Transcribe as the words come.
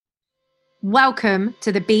Welcome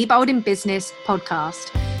to the Be Bold in Business podcast.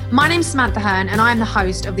 My name's Samantha Hearn and I am the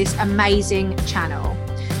host of this amazing channel.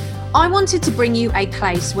 I wanted to bring you a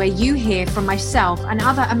place where you hear from myself and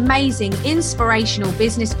other amazing, inspirational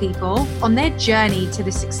business people on their journey to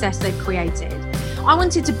the success they've created. I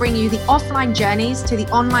wanted to bring you the offline journeys to the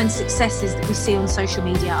online successes that we see on social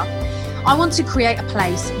media. I want to create a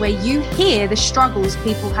place where you hear the struggles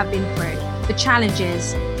people have been through, the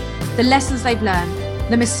challenges, the lessons they've learned,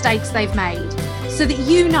 the mistakes they've made, so that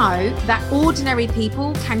you know that ordinary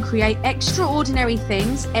people can create extraordinary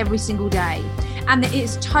things every single day, and that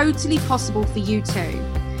it's totally possible for you too.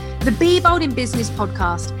 The Be Bold in Business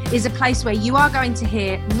podcast is a place where you are going to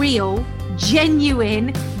hear real,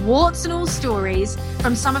 genuine, warts and all stories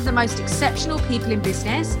from some of the most exceptional people in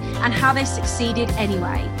business and how they succeeded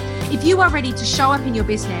anyway. If you are ready to show up in your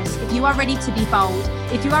business, if you are ready to be bold,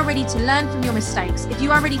 if you are ready to learn from your mistakes, if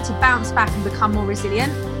you are ready to bounce back and become more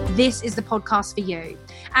resilient, this is the podcast for you.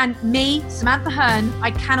 And me, Samantha Hearn,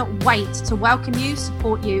 I cannot wait to welcome you,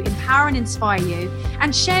 support you, empower and inspire you,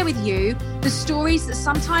 and share with you the stories that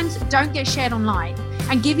sometimes don't get shared online,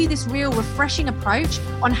 and give you this real refreshing approach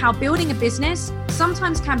on how building a business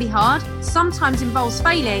sometimes can be hard, sometimes involves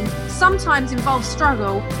failing, sometimes involves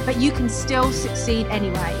struggle, but you can still succeed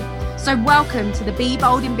anyway. So welcome to the Be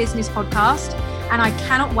Bold in Business podcast, and I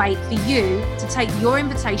cannot wait for you to take your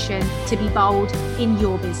invitation to be bold in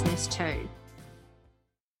your business too.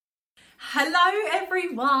 Hello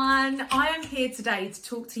everyone, I am here today to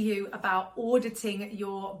talk to you about auditing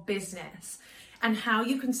your business and how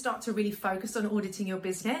you can start to really focus on auditing your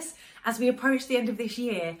business as we approach the end of this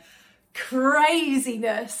year.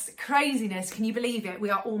 Craziness, can you believe it? We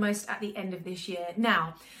are almost at the end of this year.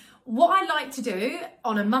 Now, what I like to do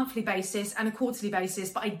on a monthly basis and a quarterly basis,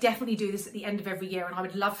 but I definitely do this at the end of every year, and I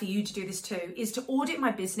would love for you to do this too, is to audit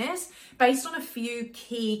my business based on a few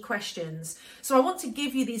key questions. So I want to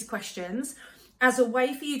give you these questions as a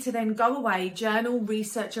way for you to then go away, journal,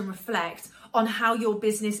 research, and reflect on how your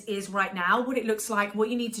business is right now, what it looks like, what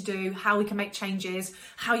you need to do, how we can make changes,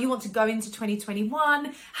 how you want to go into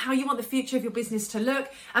 2021, how you want the future of your business to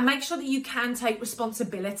look, and make sure that you can take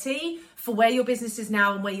responsibility for where your business is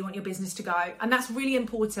now and where you want your business to go. And that's really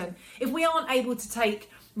important. If we aren't able to take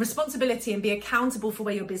responsibility and be accountable for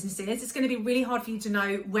where your business is, it's going to be really hard for you to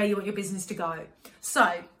know where you want your business to go.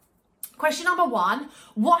 So, question number one,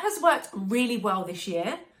 what has worked really well this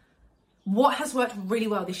year? What has worked really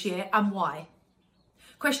well this year and why?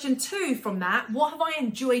 Question two from that, what have I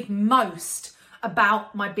enjoyed most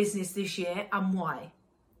about my business this year and why?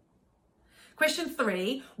 Question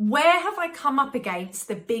three, where have I come up against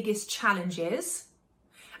the biggest challenges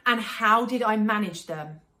and how did I manage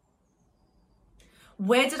them?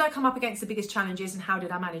 Where did I come up against the biggest challenges and how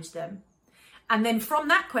did I manage them? And then from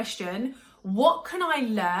that question, what can I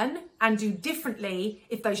learn and do differently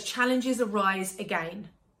if those challenges arise again?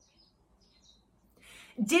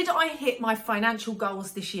 Did I hit my financial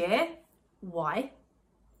goals this year? Why?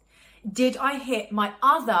 Did I hit my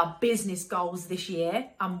other business goals this year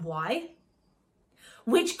and why?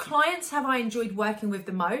 Which clients have I enjoyed working with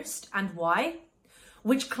the most and why?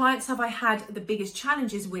 Which clients have I had the biggest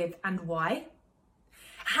challenges with and why?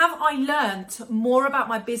 Have I learnt more about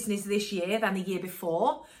my business this year than the year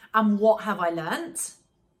before and what have I learnt?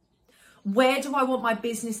 Where do I want my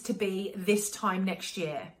business to be this time next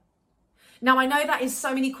year? Now, I know that is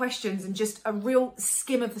so many questions and just a real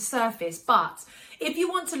skim of the surface, but if you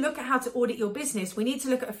want to look at how to audit your business, we need to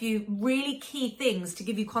look at a few really key things to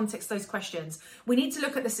give you context to those questions. We need to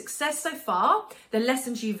look at the success so far, the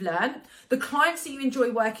lessons you've learned, the clients that you enjoy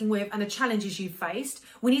working with and the challenges you've faced.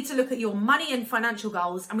 We need to look at your money and financial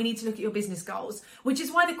goals, and we need to look at your business goals, which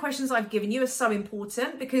is why the questions I've given you are so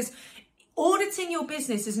important, because auditing your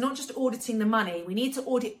business is not just auditing the money. We need to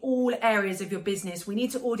audit all areas of your business. We need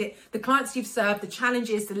to audit the clients you've served, the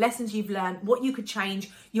challenges, the lessons you've learned, what you could change.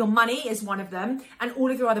 Your money is one of them, and all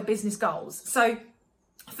of your other business goals. So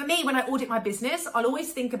for me, when I audit my business, I'll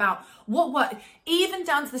always think about what worked, even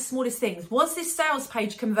down to the smallest things. Was this sales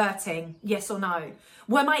page converting? Yes or no?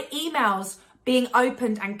 Were my emails being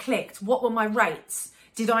opened and clicked? What were my rates?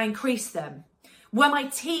 Did I increase them? Were my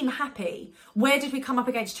team happy? Where did we come up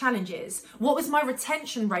against challenges? What was my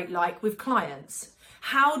retention rate like with clients?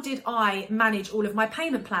 How did I manage all of my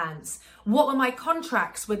payment plans? What were my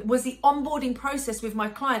contracts? Was the onboarding process with my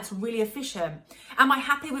clients really efficient? Am I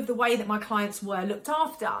happy with the way that my clients were looked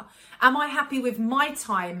after? Am I happy with my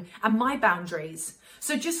time and my boundaries?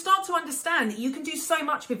 So just start to understand that you can do so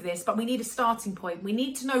much with this, but we need a starting point. We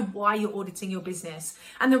need to know why you're auditing your business.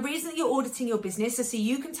 And the reason that you're auditing your business is so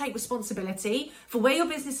you can take responsibility for where your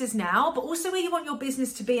business is now, but also where you want your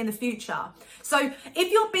business to be in the future. So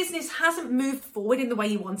if your business hasn't moved forward in the way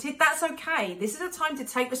you wanted, that's okay. This is a time to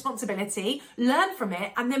take responsibility, learn from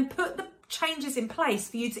it, and then put the changes in place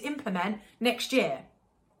for you to implement next year.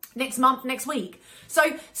 Next month, next week. So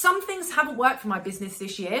some things haven't worked for my business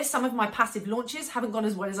this year. Some of my passive launches haven't gone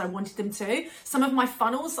as well as I wanted them to. Some of my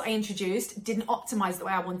funnels that I introduced didn't optimize the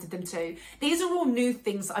way I wanted them to. These are all new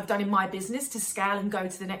things that I've done in my business to scale and go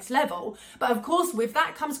to the next level. But of course, with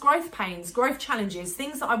that comes growth pains, growth challenges,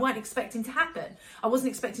 things that I weren't expecting to happen. I wasn't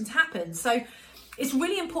expecting to happen. So it's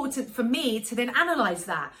really important for me to then analyze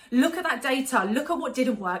that, look at that data, look at what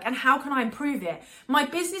didn't work and how can I improve it. My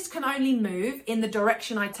business can only move in the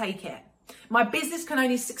direction I take it. My business can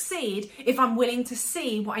only succeed if I'm willing to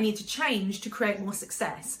see what I need to change to create more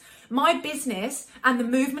success. My business and the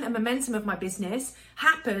movement and momentum of my business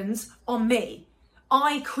happens on me.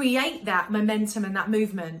 I create that momentum and that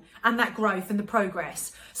movement and that growth and the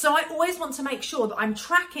progress. So I always want to make sure that I'm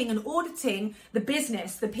tracking and auditing the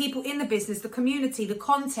business, the people in the business, the community, the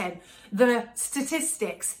content, the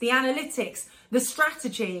statistics, the analytics, the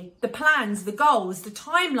strategy, the plans, the goals, the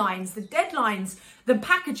timelines, the deadlines, the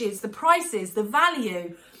packages, the prices, the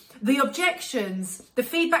value, the objections, the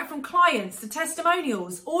feedback from clients, the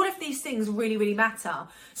testimonials. All of these things really, really matter.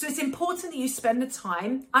 So it's important that you spend the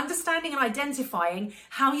time understanding and identifying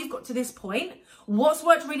how you've got to this point, what's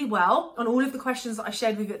worked really well on all of the questions that I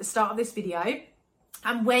shared with you at the start of this video,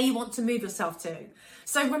 and where you want to move yourself to.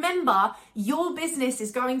 So remember, your business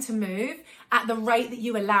is going to move at the rate that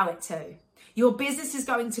you allow it to. Your business is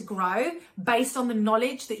going to grow based on the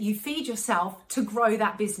knowledge that you feed yourself to grow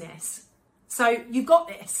that business. So you've got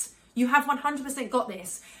this. You have 100% got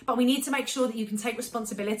this, but we need to make sure that you can take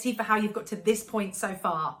responsibility for how you've got to this point so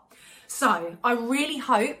far. So I really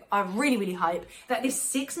hope that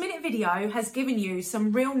this 6-minute video has given you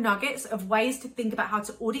some real nuggets of ways to think about how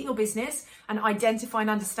to audit your business and identify and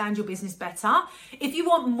understand your business better. If you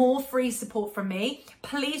want more free support from me,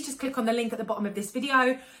 please just click on the link at the bottom of this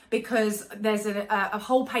video, because there's a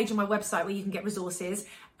whole page on my website where you can get resources.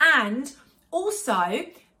 And also,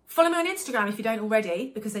 follow me on Instagram if you don't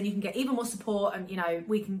already, because then you can get even more support and,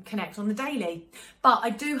 we can connect on the daily. But I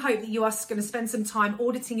do hope that you are going to spend some time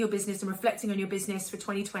auditing your business and reflecting on your business for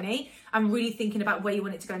 2020 and really thinking about where you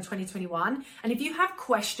want it to go in 2021. And if you have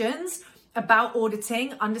questions about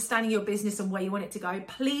auditing, understanding your business and where you want it to go,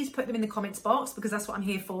 please put them in the comments box, because that's what I'm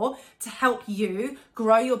here for, to help you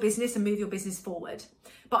grow your business and move your business forward.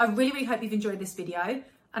 But I really, really hope you've enjoyed this video,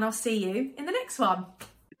 and I'll see you in the next one.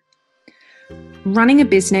 Running a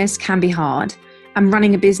business can be hard, and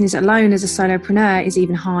running a business alone as a solopreneur is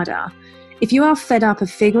even harder. If you are fed up of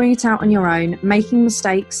figuring it out on your own, making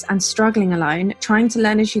mistakes and struggling alone, trying to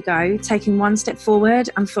learn as you go, taking one step forward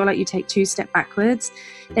and feel like you take 2 steps backwards,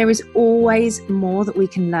 there is always more that we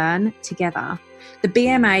can learn together. The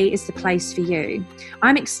BMA is the place for you.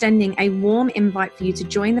 I'm extending a warm invite for you to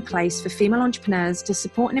join the place for female entrepreneurs to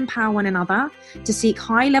support and empower one another, to seek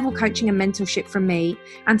high-level coaching and mentorship from me,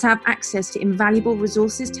 and to have access to invaluable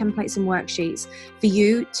resources, templates, and worksheets for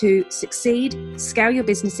you to succeed, scale your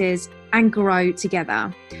businesses, and grow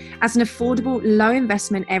together. As an affordable, low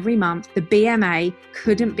investment every month, the BMA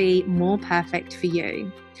couldn't be more perfect for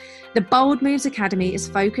you. The Bold Moves Academy is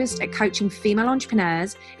focused at coaching female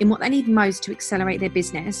entrepreneurs in what they need most to accelerate their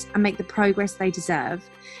business and make the progress they deserve.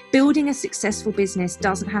 Building a successful business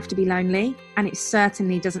doesn't have to be lonely, and it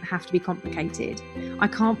certainly doesn't have to be complicated. I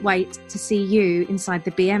can't wait to see you inside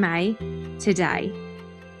the BMA today.